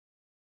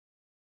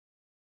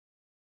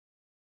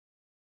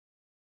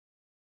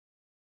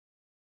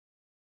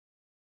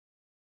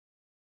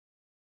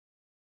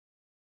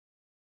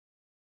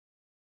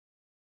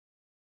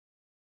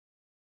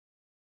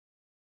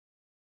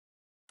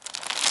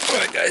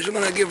Alright guys, we're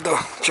gonna give the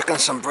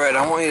chickens some bread.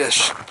 I want you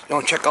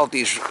to check out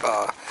these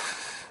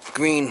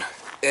green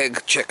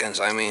egg chickens.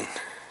 I mean,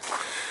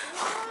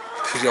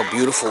 see how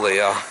beautiful they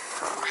are.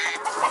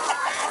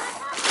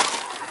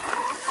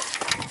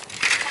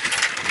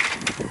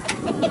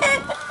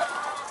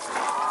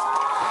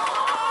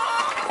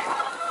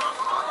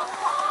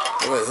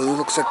 He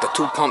looks like the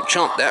two-pump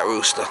chump, that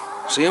rooster.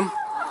 See him?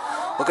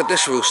 Look at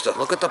this rooster.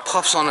 Look at the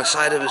puffs on the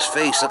side of his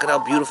face. Look at how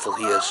beautiful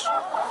he is.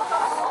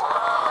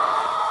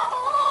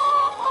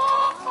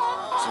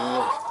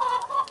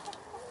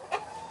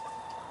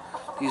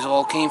 These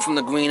all came from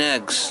the green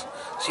eggs.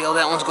 See how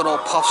that one's got all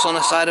puffs on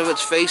the side of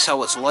its face,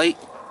 how it's light?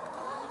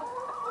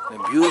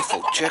 They're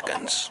beautiful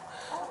chickens.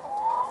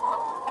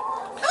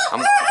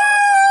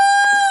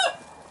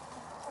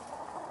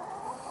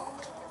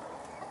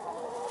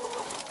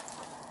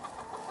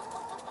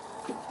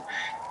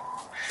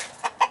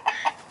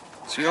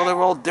 See how they're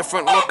all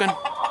different looking?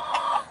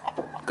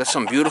 Got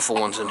some beautiful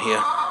ones in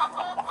here.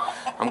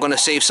 I'm going to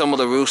save some of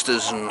the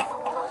roosters, and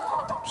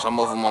some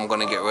of them I'm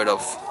going to get rid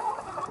of.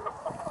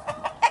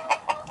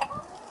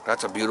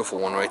 That's a beautiful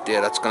one right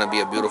there. That's going to be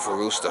a beautiful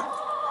rooster.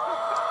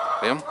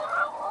 See him?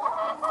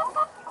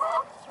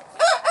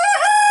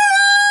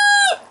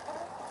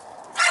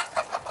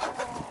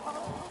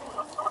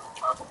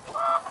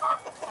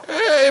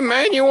 Hey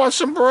man, you want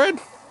some bread?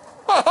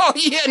 Oh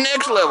yeah,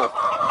 next level.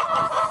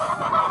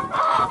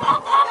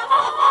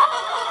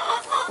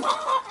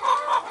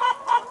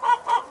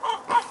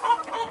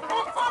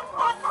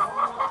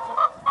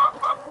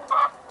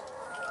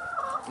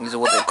 These are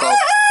what they call.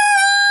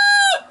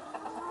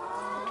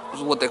 This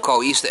is what they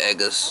call Easter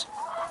eggers.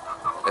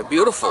 They're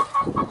beautiful.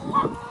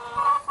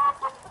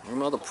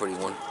 Another pretty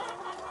one.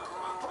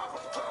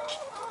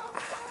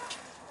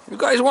 You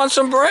guys want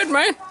some bread,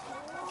 man?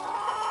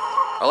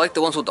 I like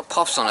the ones with the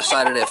puffs on the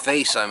side of their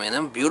face. I mean,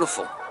 they're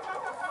beautiful.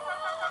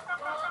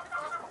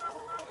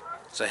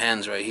 It's the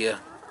hens right here.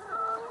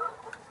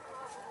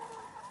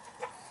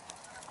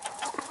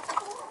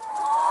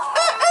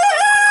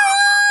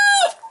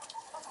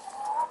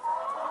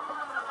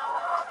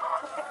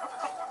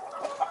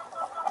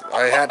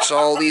 I hatched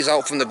all these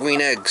out from the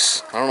green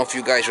eggs. I don't know if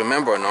you guys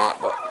remember or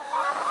not, but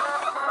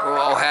we're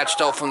all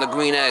hatched out from the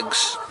green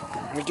eggs.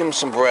 Let me give them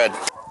some bread.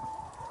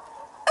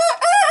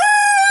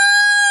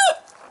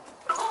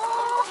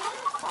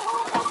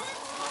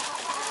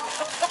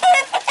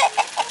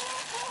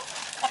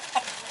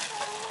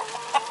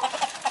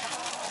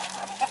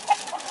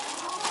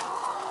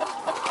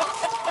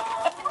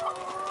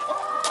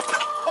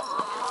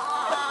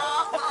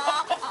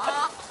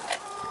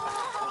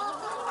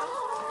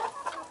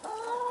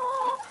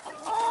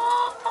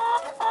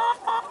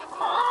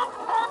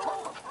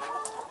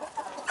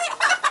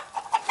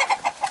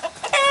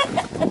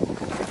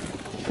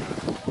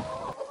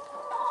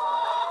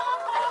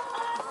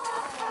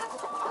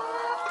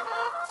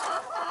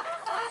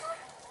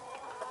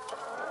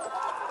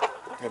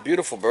 They're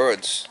beautiful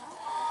birds.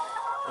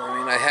 I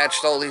mean, I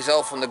hatched all these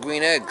out from the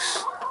green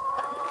eggs.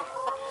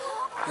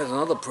 There's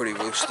another pretty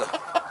rooster.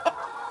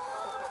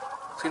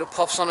 See the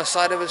puffs on the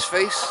side of his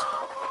face?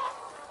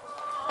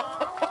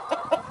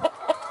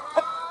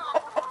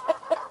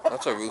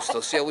 That's a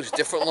rooster. See how he's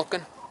different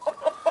looking?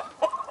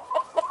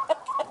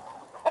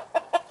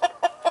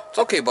 It's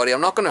okay, buddy. I'm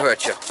not going to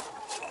hurt you.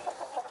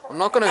 I'm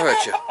not going to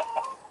hurt you.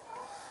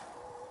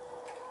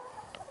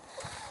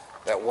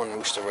 That one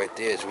rooster right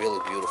there is really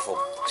beautiful.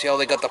 See how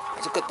they got the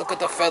look at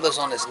the feathers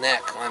on his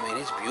neck. I mean,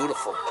 he's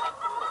beautiful.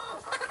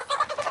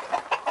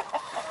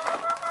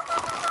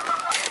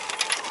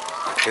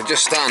 They're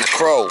just starting to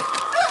crow.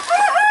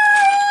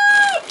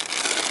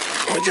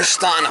 They're just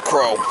starting to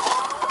crow.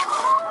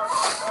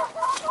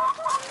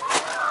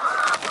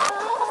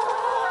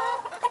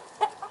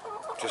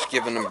 Just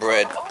giving them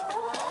bread.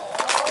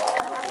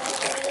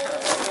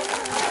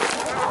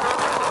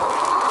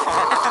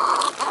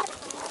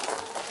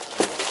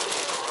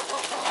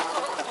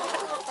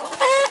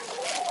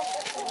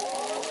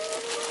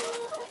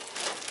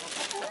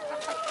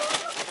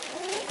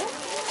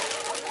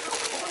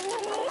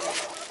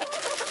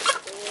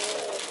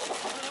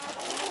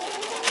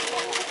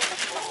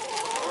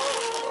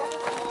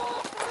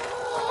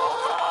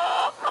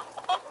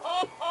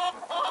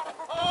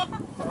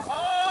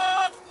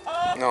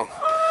 No,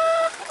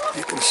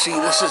 you can see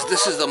this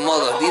is the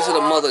mother. These are the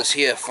mothers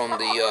here from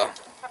the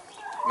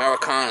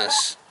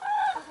Americanas.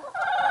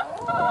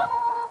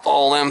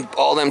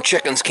 All them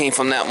chickens came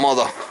from that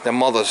mother. Their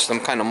mothers,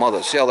 them kind of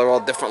mothers. See how they're all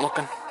different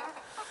looking?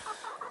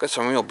 Got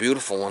some real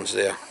beautiful ones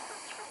there.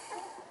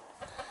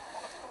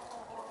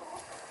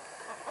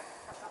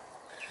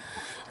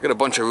 I got a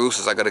bunch of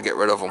roosters. I got to get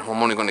rid of them.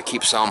 I'm only going to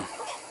keep some.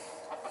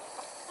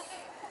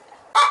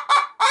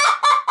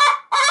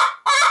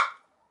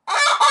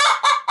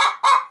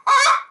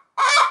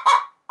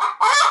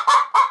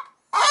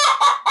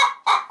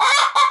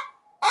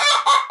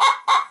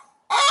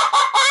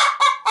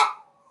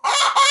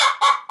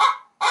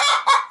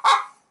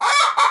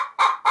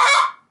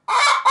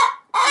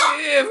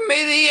 Give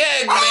me the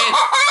egg, man.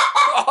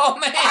 Oh,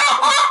 man.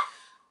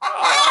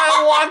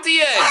 I want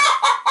the egg.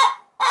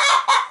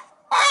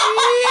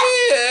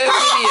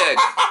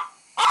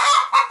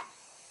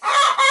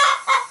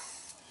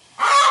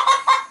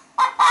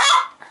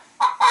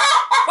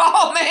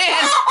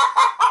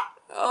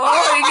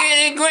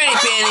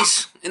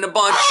 in a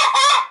bunch.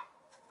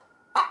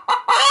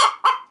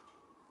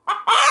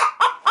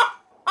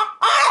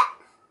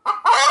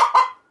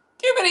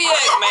 Give me the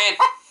egg, man.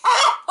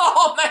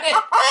 Oh, man.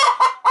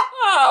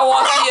 I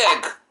want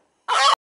the egg.